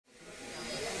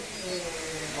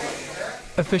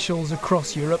Officials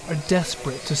across Europe are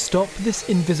desperate to stop this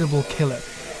invisible killer.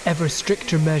 Ever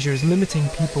stricter measures limiting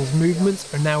people's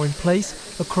movements are now in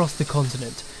place across the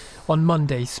continent. On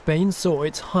Monday, Spain saw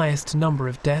its highest number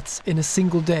of deaths in a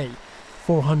single day,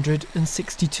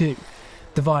 462.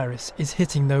 The virus is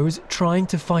hitting those trying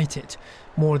to fight it.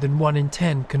 More than 1 in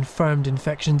 10 confirmed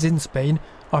infections in Spain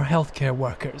are healthcare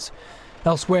workers.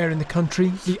 Elsewhere in the country,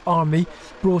 the army,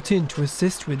 brought in to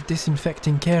assist with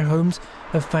disinfecting care homes,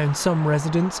 have found some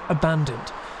residents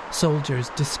abandoned. Soldiers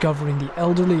discovering the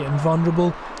elderly and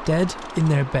vulnerable dead in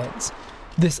their beds.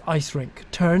 This ice rink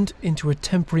turned into a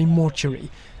temporary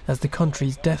mortuary as the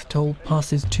country's death toll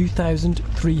passes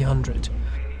 2,300.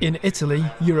 In Italy,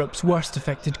 Europe's worst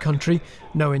affected country,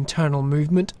 no internal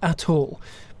movement at all.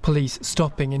 Police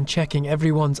stopping and checking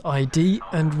everyone's ID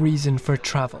and reason for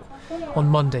travel. On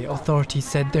Monday, authorities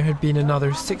said there had been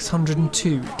another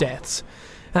 602 deaths.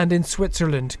 And in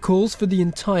Switzerland, calls for the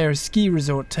entire ski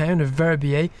resort town of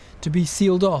Verbier to be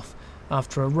sealed off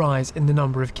after a rise in the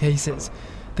number of cases.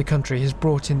 The country has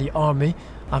brought in the army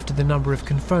after the number of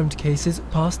confirmed cases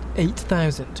passed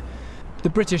 8,000. The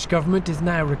British government is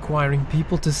now requiring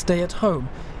people to stay at home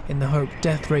in the hope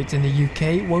death rates in the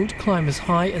UK won't climb as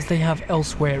high as they have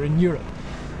elsewhere in Europe.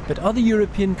 But other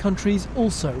European countries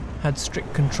also had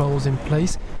strict controls in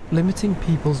place, limiting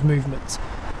people's movements.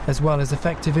 As well as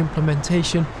effective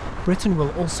implementation, Britain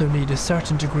will also need a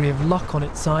certain degree of luck on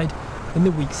its side in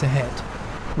the weeks ahead.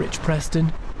 Rich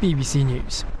Preston, BBC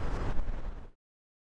News.